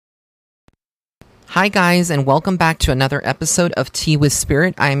Hi guys, and welcome back to another episode of Tea with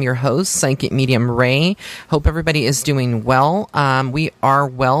Spirit. I am your host, Psychic Medium Ray. Hope everybody is doing well. We are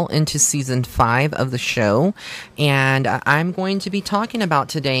well into season 5 of the show, and I'm going to be talking about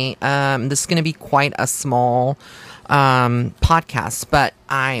today, this is going to be quite a small podcast, but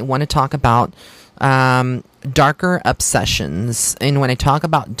I want to talk about darker obsessions. And when I talk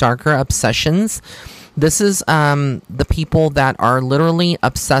about darker obsessions, this is the people that are literally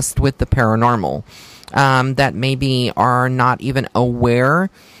obsessed with the paranormal, that maybe are not even aware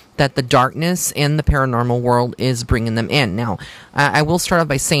that the darkness in the paranormal world is bringing them in. Now, I will start off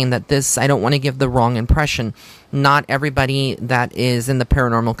by saying that I don't want to give the wrong impression. Not everybody that is in the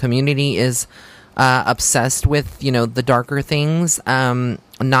paranormal community is obsessed with, the darker things.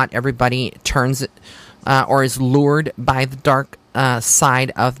 Not everybody turns or is lured by the dark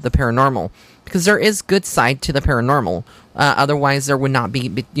side of the paranormal. Because there is good side to the paranormal. Otherwise, there would not be,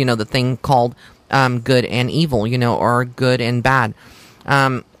 the thing called good and evil, or good and bad.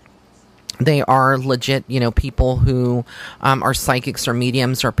 They are legit, people who are psychics or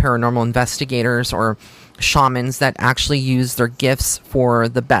mediums or paranormal investigators or shamans that actually use their gifts for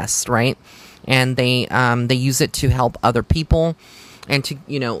the best, right? And they use it to help other people and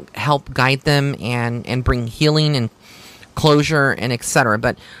to, help guide them and bring healing and closure and etc.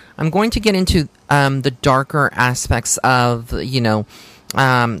 But I'm going to get into the darker aspects of, the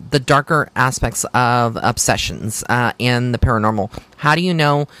darker aspects of obsessions in the paranormal. How do you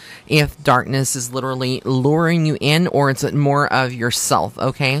know if darkness is literally luring you in, or is it more of yourself,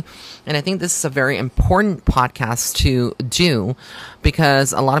 okay? And I think this is a very important podcast to do,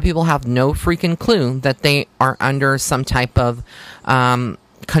 because a lot of people have no freaking clue that they are under some type of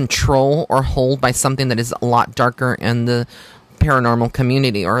control or hold by something that is a lot darker in the paranormal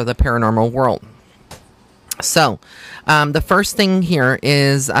community or the paranormal world. So, the first thing here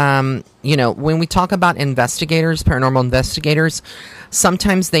is, when we talk about investigators, paranormal investigators,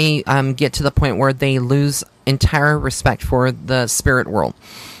 sometimes they get to the point where they lose entire respect for the spirit world.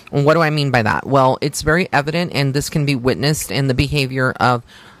 And what do I mean by that? Well, it's very evident, and this can be witnessed in the behavior of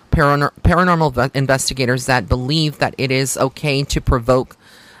paranormal investigators that believe that it is okay to provoke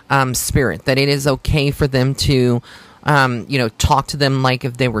spirit, that it is okay for them to talk to them like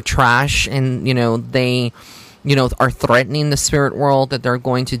if they were trash, and, they, are threatening the spirit world, that they're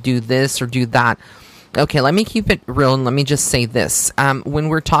going to do this or do that. Okay, let me keep it real, and let me just say this. When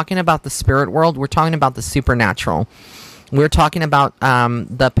we're talking about the spirit world, we're talking about the supernatural. We're talking about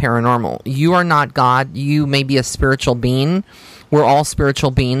the paranormal. You are not God. You may be a spiritual being. We're all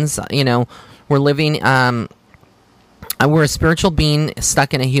spiritual beings. We're living... we're a spiritual being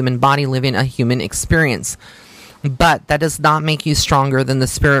stuck in a human body, living a human experience. But that does not make you stronger than the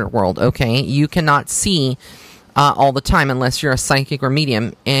spirit world, okay? You cannot see all the time unless you're a psychic or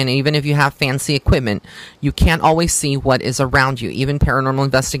medium. And even if you have fancy equipment, you can't always see what is around you. Even paranormal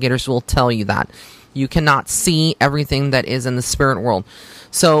investigators will tell you that. You cannot see everything that is in the spirit world.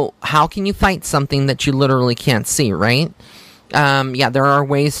 So how can you fight something that you literally can't see, right? There are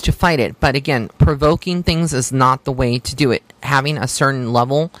ways to fight it. But again, provoking things is not the way to do it. Having a certain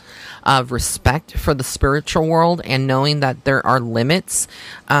level of respect for the spiritual world and knowing that there are limits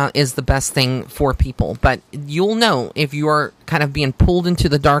is the best thing for people. But you'll know if you are kind of being pulled into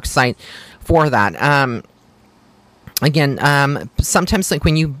the dark side for that. Sometimes like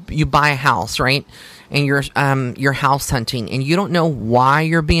when you buy a house, right? And you're house hunting and you don't know why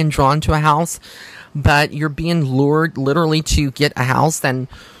you're being drawn to a house, but you're being lured literally to get a house, then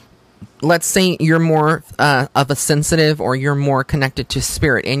let's say you're more of a sensitive, or you're more connected to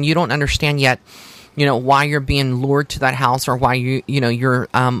spirit, and you don't understand yet, why you're being lured to that house, or why you're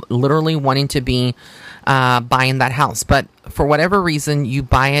literally wanting to be buying that house. But for whatever reason, you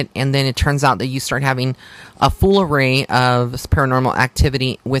buy it, and then it turns out that you start having a full array of paranormal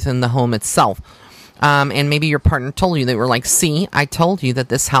activity within the home itself. And maybe your partner told you, they were like, see, I told you that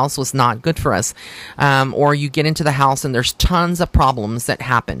this house was not good for us. Or you get into the house and there's tons of problems that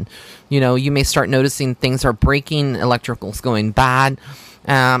happen. You may start noticing things are breaking, electrical's going bad,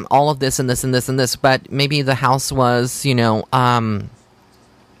 all of this and this and this and this. But maybe the house was,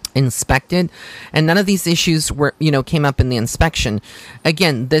 inspected, and none of these issues were, came up in the inspection.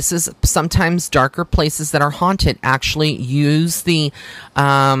 Again, this is sometimes darker places that are haunted actually use the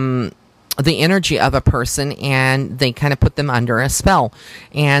energy of a person, and they kind of put them under a spell.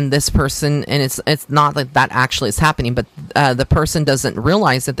 And this person, and it's not like that actually is happening, but the person doesn't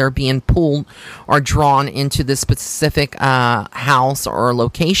realize that they're being pulled or drawn into this specific house or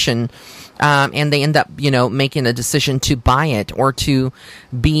location and they end up, making a decision to buy it or to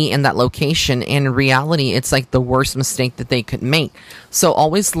be in that location. And in reality, it's like the worst mistake that they could make. So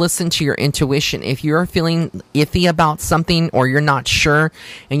always listen to your intuition. If you're feeling iffy about something or you're not sure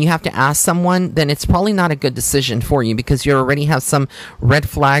and you have to ask someone, then it's probably not a good decision for you, because you already have some red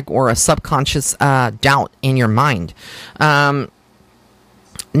flag or a subconscious doubt in your mind.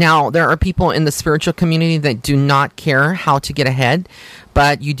 Now, there are people in the spiritual community that do not care how to get ahead,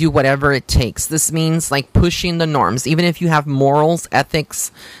 but you do whatever it takes. This means like pushing the norms. Even if you have morals, ethics,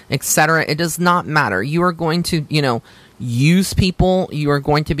 etc., it does not matter. You are going to, use people. You are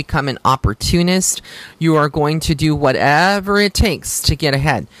going to become an opportunist. You are going to do whatever it takes to get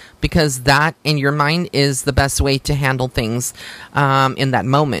ahead, because that in your mind is the best way to handle things in that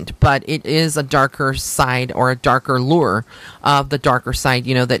moment. But it is a darker side, or a darker lure of the darker side,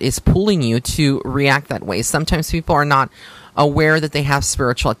 that is pulling you to react that way. Sometimes people are not aware that they have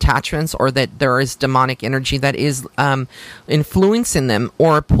spiritual attachments, or that there is demonic energy that is influencing them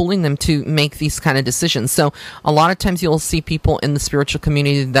or pulling them to make these kind of decisions. So a lot of times you'll see people in the spiritual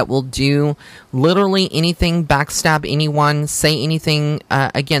community that will do literally anything, backstab anyone, say anything,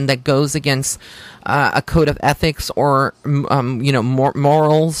 again, that goes against a code of ethics or,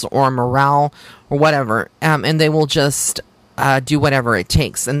 morals or morale or whatever. And they will just do whatever it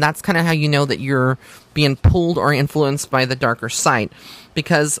takes. And that's kind of how you know that you're being pulled or influenced by the darker side,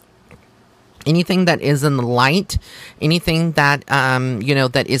 because anything that is in the light, anything that,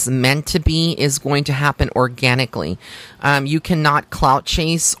 that is meant to be, is going to happen organically. You cannot clout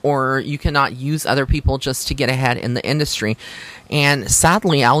chase, or you cannot use other people just to get ahead in the industry. And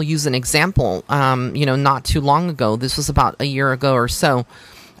sadly, I'll use an example, not too long ago. This was about a year ago or so.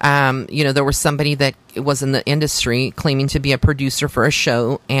 There was somebody that was in the industry claiming to be a producer for a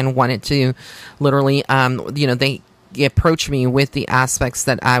show and wanted to literally, they approached me with the aspects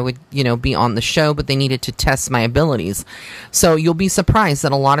that I would, be on the show, but they needed to test my abilities. So you'll be surprised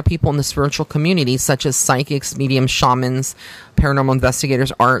that a lot of people in the spiritual community, such as psychics, mediums, shamans, paranormal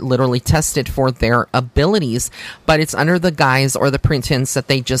investigators, are literally tested for their abilities, but it's under the guise or the pretense that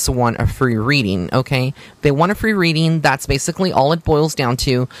they just want a free reading. Okay, they want a free reading. That's basically all it boils down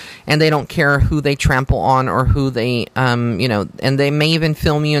to, and they don't care who they trample on or who they, and they may even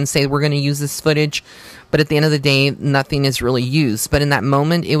film you and say, we're going to use this footage. But at the end of the day, nothing is really used. But in that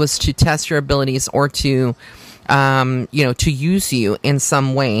moment, it was to test your abilities, or to, to use you in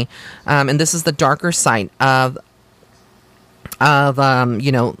some way. And this is the darker side of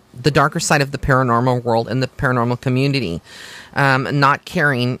the darker side of the paranormal world and the paranormal community. Not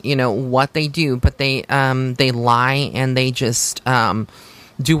caring, what they do, but they lie, and they just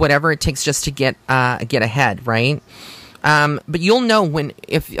do whatever it takes just to get ahead, right? But you'll know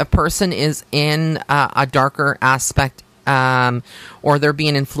if a person is in a darker aspect, or they're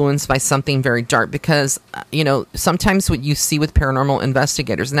being influenced by something very dark, because, sometimes what you see with paranormal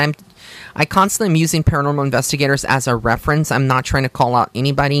investigators, and I constantly am using paranormal investigators as a reference. I'm not trying to call out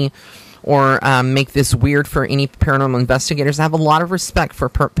anybody or make this weird for any paranormal investigators. I have a lot of respect for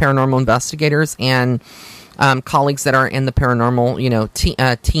paranormal investigators and colleagues that are in the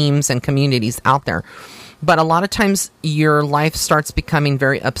paranormal, teams and communities out there. But a lot of times your life starts becoming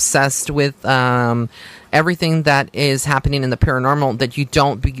very obsessed with everything that is happening in the paranormal, that you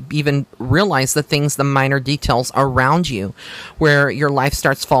don't even realize the minor details around you, where your life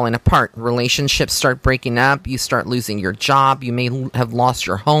starts falling apart. Relationships start breaking up. You start losing your job. You may have lost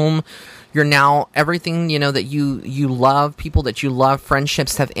your home. You're now everything, that you love, people that you love,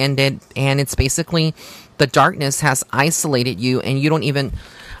 friendships have ended. And it's basically the darkness has isolated you, and you don't even...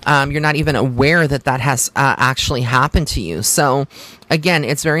 you're not even aware that has actually happened to you. So, again,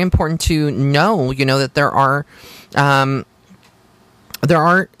 it's very important to know, that there are,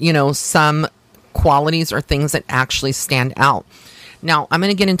 some qualities or things that actually stand out. Now, I'm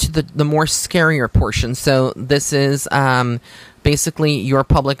going to get into the more scarier portion. So this is basically your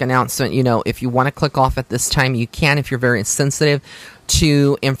public announcement. If you want to click off at this time, you can, if you're very sensitive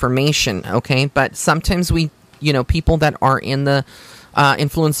to information. Okay. But sometimes people that are in the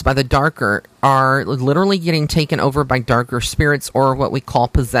influenced by the darker are literally getting taken over by darker spirits, or what we call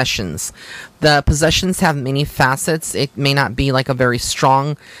possessions. The possessions have many facets. It may not be like a very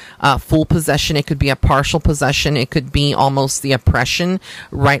strong full possession. It could be a partial possession. It could be almost the oppression,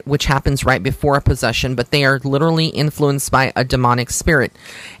 right, which happens right before a possession, but they are literally influenced by a demonic spirit.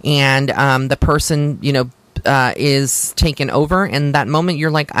 And the person, is taken over, and that moment you're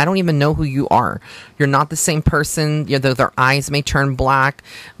like, I don't even know who you are. You're not the same person. Their eyes may turn black.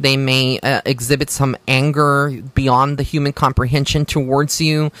 They may exhibit some anger beyond the human comprehension towards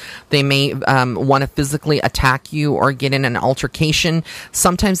you. They may want to physically attack you or get in an altercation.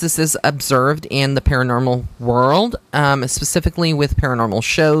 Sometimes this is observed in the paranormal world, specifically with paranormal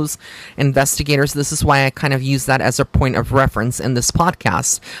shows, investigators. This is why I kind of use that as a point of reference in this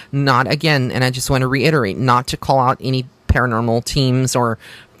podcast. Not, again, and I just want to reiterate, not to call out any paranormal teams or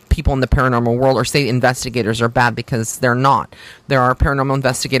people in the paranormal world or say investigators are bad, because they're not. There are paranormal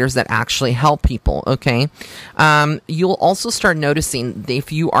investigators that actually help people, okay? You'll also start noticing,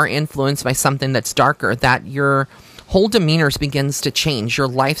 if you are influenced by something that's darker, that your whole demeanor begins to change. Your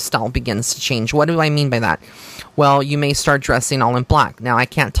lifestyle begins to change. What do I mean by that? Well, you may start dressing all in black. Now, I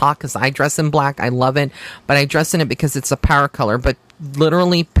can't talk because I dress in black. I love it, but I dress in it because it's a power color. But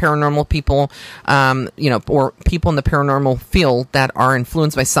literally, paranormal people, or people in the paranormal field that are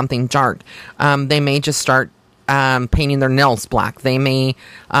influenced by something dark, they may just start painting their nails black. They may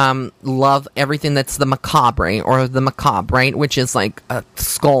love everything that's the macabre, right? Or the macabre, right? Which is like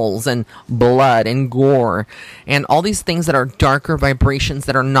skulls and blood and gore and all these things that are darker vibrations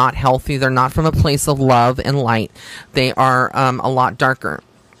that are not healthy. They're not from a place of love and light. They are a lot darker.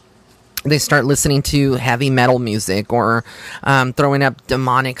 They start listening to heavy metal music or throwing up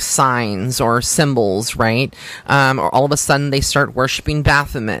demonic signs or symbols, right? Or all of a sudden they start worshiping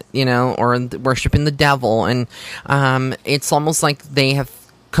Baphomet, or worshiping the devil. And it's almost like they have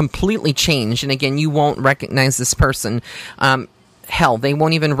completely changed. And again, you won't recognize this person. Hell, they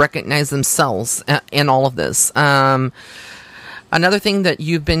won't even recognize themselves in all of this. Another thing that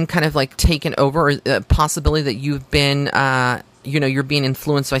you've been kind of like taken over, a possibility that you've been you're being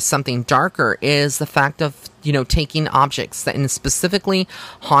influenced by something darker, is the fact of, taking objects that in specifically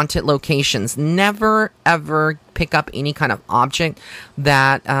haunted locations. Never, ever pick up any kind of object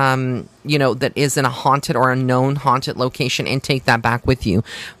that, that is in a haunted or a known haunted location and take that back with you.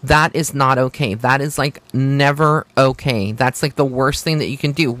 That is not okay. That is like never okay. That's like the worst thing that you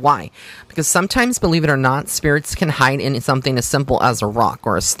can do. Why? Because sometimes, believe it or not, spirits can hide in something as simple as a rock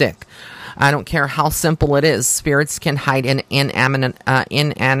or a stick. I don't care how simple it is. Spirits can hide in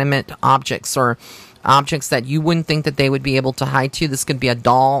inanimate objects or objects that you wouldn't think that they would be able to hide to. This could be a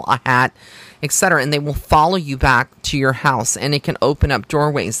doll, a hat, etc. And they will follow you back to your house, and it can open up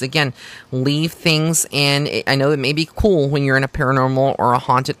doorways. Again, leave things in. I know it may be cool when you're in a paranormal or a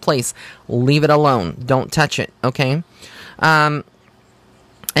haunted place. Leave it alone. Don't touch it, okay? And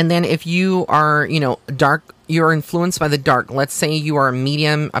then if you are, dark, you're influenced by the dark. Let's say you are a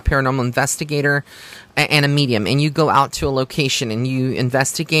medium, a paranormal investigator, and a medium, and you go out to a location and you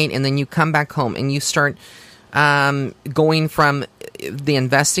investigate, and then you come back home and you start going from the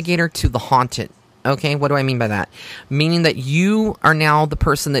investigator to the haunted. Okay, what do I mean by that? Meaning that you are now the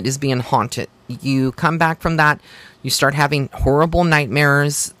person that is being haunted. You come back from that, you start having horrible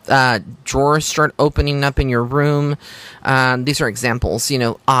nightmares, drawers start opening up in your room. These are examples,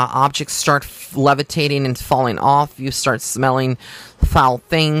 objects start levitating and falling off. You start smelling foul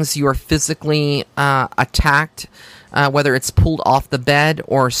things. You are physically attacked, whether it's pulled off the bed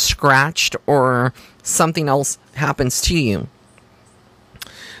or scratched or something else happens to you.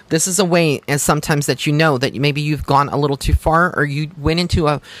 This is a way, and sometimes that that maybe you've gone a little too far, or you went into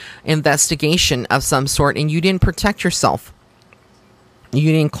a investigation of some sort and you didn't protect yourself.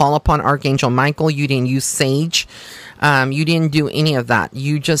 You didn't call upon Archangel Michael. You didn't use sage. You didn't do any of that.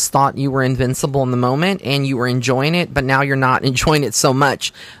 You just thought you were invincible in the moment and you were enjoying it, but now you're not enjoying it so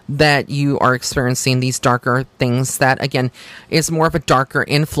much that you are experiencing these darker things that, again, is more of a darker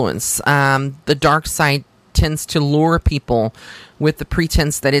influence. The dark side tends to lure people with the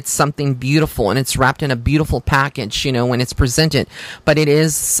pretense that it's something beautiful and it's wrapped in a beautiful package, when it's presented. But it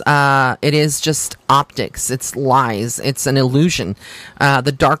is just optics. It's lies. It's an illusion.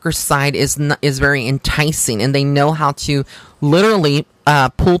 The darker side is very enticing, and they know how to literally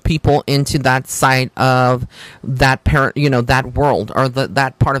pull people into that side of that that world, or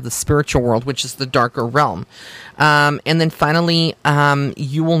that part of the spiritual world, which is the darker realm. And then finally,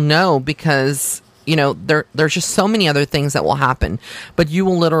 you will know, because there's just so many other things that will happen, but you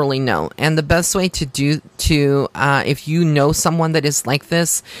will literally know. And the best way if you know someone that is like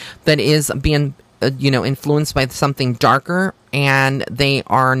this, that is being, influenced by something darker and they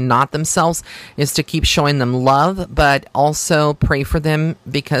are not themselves, is to keep showing them love, but also pray for them,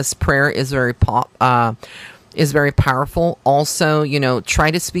 because prayer is very is very powerful. Also,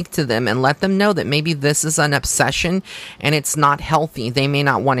 try to speak to them and let them know that maybe this is an obsession and it's not healthy. They may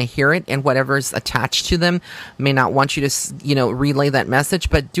not want to hear it, and whatever's attached to them may not want you to, relay that message,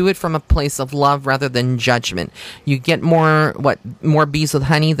 but do it from a place of love rather than judgment. You get more bees with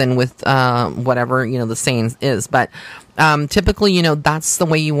honey than with whatever, the saying is. But typically, that's the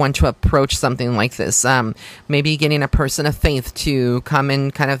way you want to approach something like this. Maybe getting a person of faith to come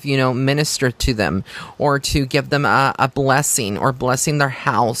and kind of, minister to them, or to give them a blessing, or blessing their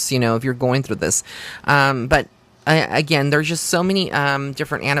house, if you're going through this. But again, there's just so many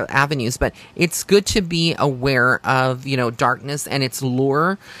different avenues, but it's good to be aware of, darkness and its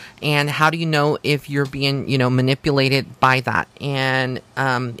lure. And how do you know if you're being, manipulated by that, and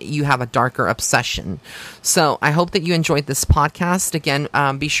you have a darker obsession? So I hope that you enjoyed this podcast. Again,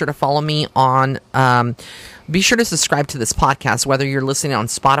 be sure to follow me on, be sure to subscribe to this podcast, whether you're listening on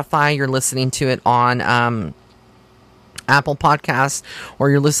Spotify, you're listening to it on Apple Podcasts,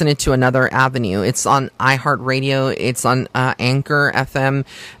 or you're listening to another avenue. It's on iHeartRadio. It's on Anchor FM.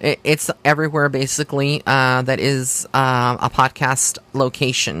 It's everywhere, basically, that is a podcast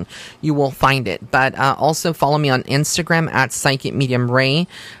location. You will find it. But also follow me on Instagram at Psychic Medium Ray.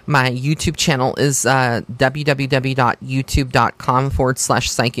 My YouTube channel is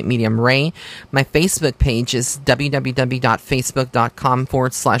www.youtube.com/Psychic Medium Ray. My Facebook page is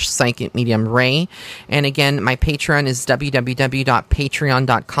www.facebook.com/Psychic Medium Ray. And again, my Patreon is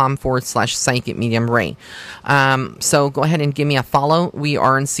www.patreon.com/Psychic Medium Ray. So go ahead and give me a follow. We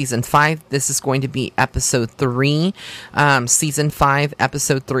are in season 5. This is going to be episode 3, season 5,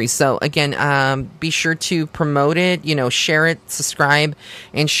 episode 3. So again, be sure to promote it, share it, subscribe,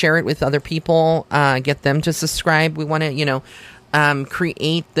 and share it with other people. Get them to subscribe. We want to,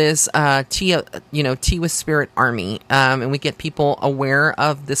 create this Tea with Spirit army, and we get people aware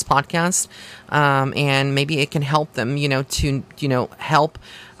of this podcast, and maybe it can help them, to help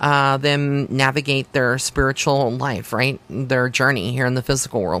them navigate their spiritual life, right? Their journey here in the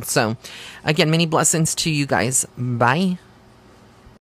physical world. So again, many blessings to you guys. Bye.